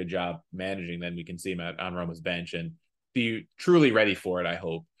does a good job managing, then we can see him on Roma's bench and be truly ready for it, I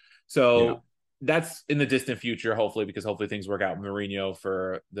hope. So that's in the distant future, hopefully, because hopefully things work out with Mourinho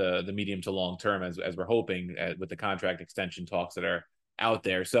for the medium to long term, as we're hoping with the contract extension talks that are out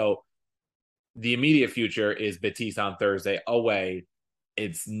there. So the immediate future is Betis on Thursday away.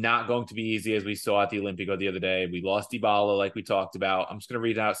 It's not going to be easy, as we saw at the Olimpico the other day. We lost Dybala, like we talked about. I'm just going to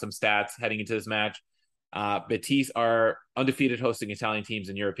read out some stats heading into this match. Betis are undefeated hosting Italian teams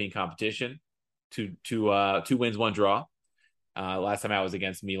in European competition. Two wins, one draw. Last time out was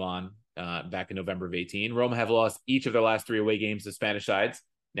against Milan back in November of 2018. Roma have lost each of their last 3 away games to Spanish sides.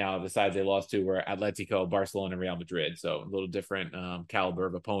 Now, the sides they lost to were Atletico, Barcelona, and Real Madrid. So a little different caliber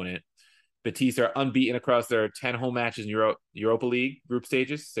of opponent. Betis are unbeaten across their 10 home matches in Europa League group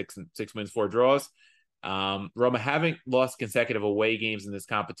stages, six wins, 4 draws. Roma haven't lost consecutive away games in this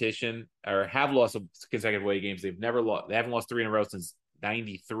competition, or have lost consecutive away games. They haven't lost 3 in a row since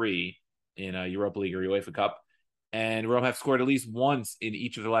 93 in Europa League or UEFA Cup. And Roma have scored at least once in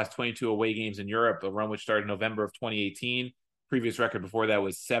each of the last 22 away games in Europe, a run which started in November of 2018. Previous record before that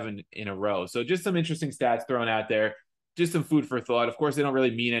was 7 in a row. So just some interesting stats thrown out there, just some food for thought. Of course, they don't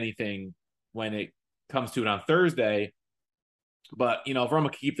really mean anything when it comes to it on Thursday. But, if Roma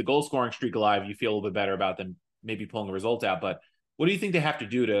can keep the goal scoring streak alive, you feel a little bit better about them maybe pulling the result out. But what do you think they have to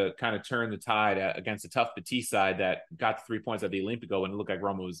do to kind of turn the tide against a tough Betis side that got the 3 points at the Olympico and it looked like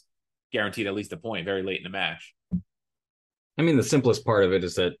Roma was guaranteed at least a point very late in the match? I mean, the simplest part of it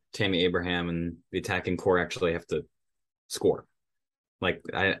is that Tammy Abraham and the attacking core actually have to score. Like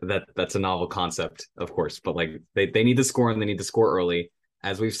that's a novel concept, of course, but like they need to score, and they need to score early.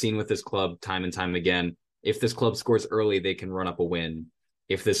 As we've seen with this club time and time again, if this club scores early, they can run up a win.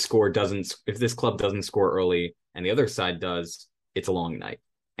 If this club doesn't score early and the other side does, it's a long night.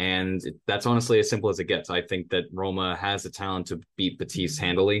 And that's honestly as simple as it gets. I think that Roma has the talent to beat Betis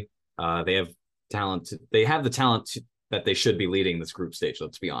handily. They have talent. They have the talent that they should be leading this group stage,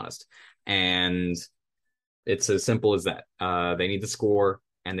 let's be honest. And it's as simple as that. They need to score,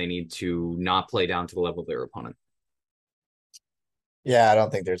 and they need to not play down to the level of their opponent. Yeah, I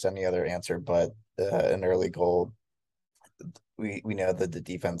don't think there's any other answer but an early goal. We know that the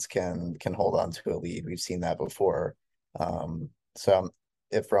defense can hold on to a lead. We've seen that before. So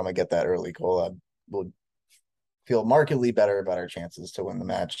if Roma get that early goal, I will feel markedly better about our chances to win the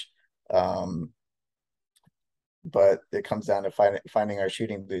match. But it comes down to finding our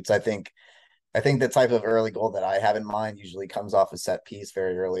shooting boots. I think the type of early goal that I have in mind usually comes off a set piece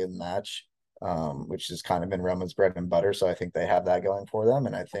very early in the match, which has kind of been Roma's bread and butter. So I think they have that going for them.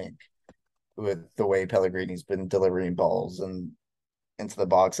 And I think with the way Pellegrini's been delivering balls and into the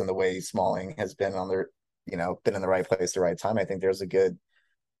box and the way Smalling has been been in the right place at the right time, I think there's a good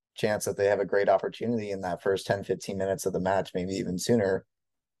chance that they have a great opportunity in that first 10, 15 minutes of the match, maybe even sooner.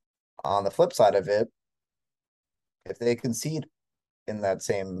 On the flip side of it, if they concede in that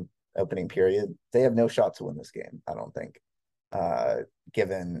same opening period, they have no shot to win this game, I don't think,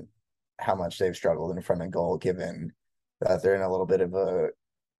 given how much they've struggled in front of goal, given that they're in a little bit of a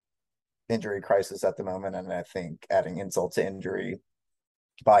injury crisis at the moment. And I think adding insult to injury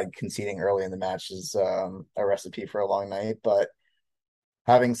by conceding early in the match is a recipe for a long night. But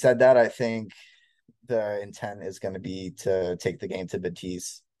having said that, I think the intent is going to be to take the game to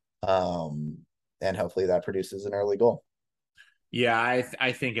Betis, and hopefully that produces an early goal. Yeah,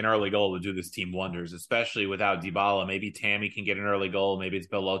 I think an early goal would do this team wonders, especially without Dybala. Maybe Tammy can get an early goal. Maybe it's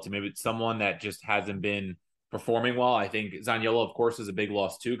Belotti. Maybe it's someone that just hasn't been performing well. I think Zaniolo, of course, is a big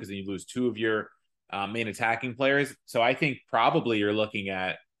loss too, because then you lose 2 of your main attacking players. So I think probably you're looking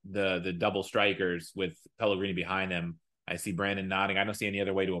at the double strikers with Pellegrini behind them. I see Brandon nodding. I don't see any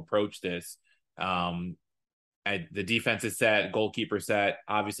other way to approach this. The defense is set, goalkeeper set.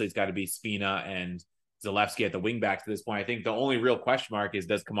 Obviously, it's got to be Spina and Zalewski at the wing back to this point. I think the only real question mark is,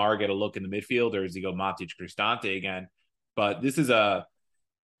 does Kamara get a look in the midfield, or does he go Matic Cristante again? But this is I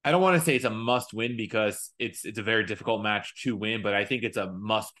don't want to say it's a must win, because it's a very difficult match to win, but I think it's a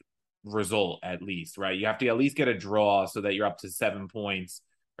must result at least, right? You have to at least get a draw so that you're up to 7 points,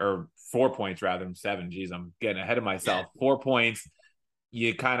 or 4 points rather than 7. Geez, I'm getting ahead of myself. 4 points.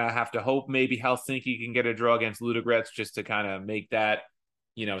 You kind of have to hope maybe Helsinki can get a draw against Ludogorets just to kind of make that,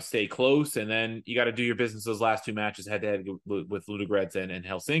 stay close. And then you got to do your business those last 2 matches head to head with Ludogorets and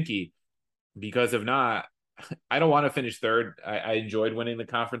Helsinki, because if not, I don't want to finish third. I enjoyed winning the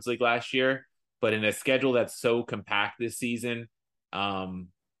Conference League last year, but in a schedule that's so compact this season,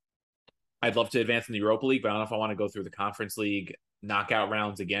 I'd love to advance in the Europa League, but I don't know if I want to go through the Conference League knockout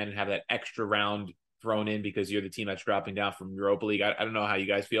rounds again and have that extra round thrown in because you're the team that's dropping down from Europa League. I don't know how you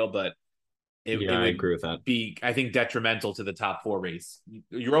guys feel, but it would I agree with that. Be, I think, detrimental to the top 4 race.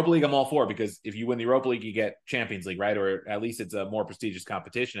 Europa League, I'm all for, because if you win the Europa League, you get Champions League, right? Or at least it's a more prestigious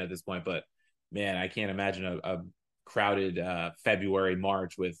competition at this point. But man, I can't imagine a crowded February,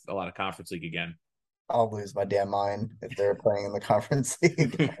 March with a lot of Conference League again. I'll lose my damn mind if they're playing in the Conference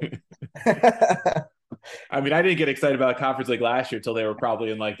League. I mean, I didn't get excited about Conference League last year until they were probably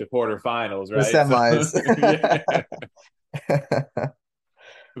in like the quarterfinals, right? The semis.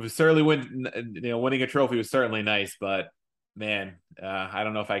 It was certainly winning a trophy was certainly nice, but man, I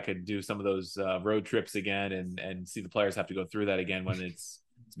don't know if I could do some of those road trips again and see the players have to go through that again when it's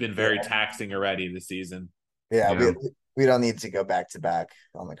been very taxing already this season. Yeah, Yeah. we don't need to go back to back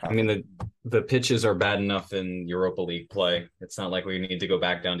on the I conference. mean, the pitches are bad enough in Europa League play. It's not like we need to go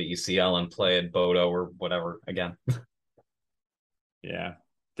back down to ECL and play at Bodo or whatever again. Yeah,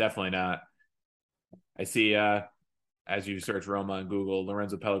 definitely not. I see as you search Roma on Google,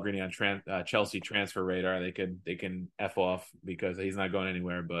 Lorenzo Pellegrini on Chelsea transfer radar. They can F off because he's not going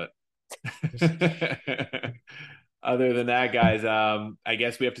anywhere. But other than that, guys, I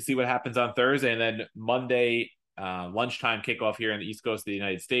guess we have to see what happens on Thursday, and then Monday lunchtime kickoff here in the East Coast of the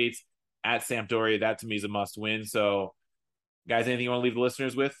United States at Sampdoria. That to me is a must win. So, guys, anything you want to leave the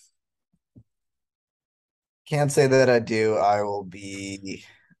listeners with? Can't say that I do. I will be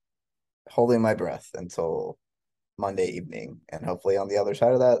holding my breath until Monday evening, and hopefully on the other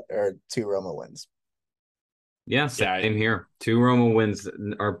side of that are 2 Roma wins. Yeah, same here. 2 Roma wins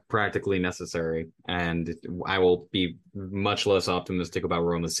are practically necessary, and I will be much less optimistic about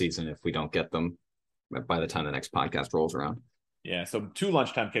Roma's season if we don't get them by the time the next podcast rolls around. Yeah, so 2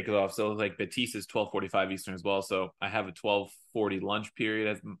 lunchtime kickoffs. So like Betis is 12:45 Eastern as well. So I have a 12:40 lunch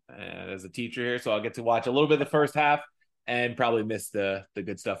period as a teacher here, so I'll get to watch a little bit of the first half and probably miss the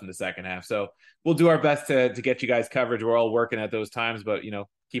good stuff in the second half. So we'll do our best to get you guys coverage. We're all working at those times, but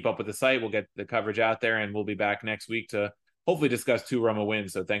keep up with the site. We'll get the coverage out there, and we'll be back next week to hopefully discuss 2 Roma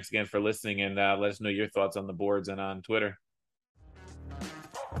wins. So thanks again for listening, and let us know your thoughts on the boards and on Twitter.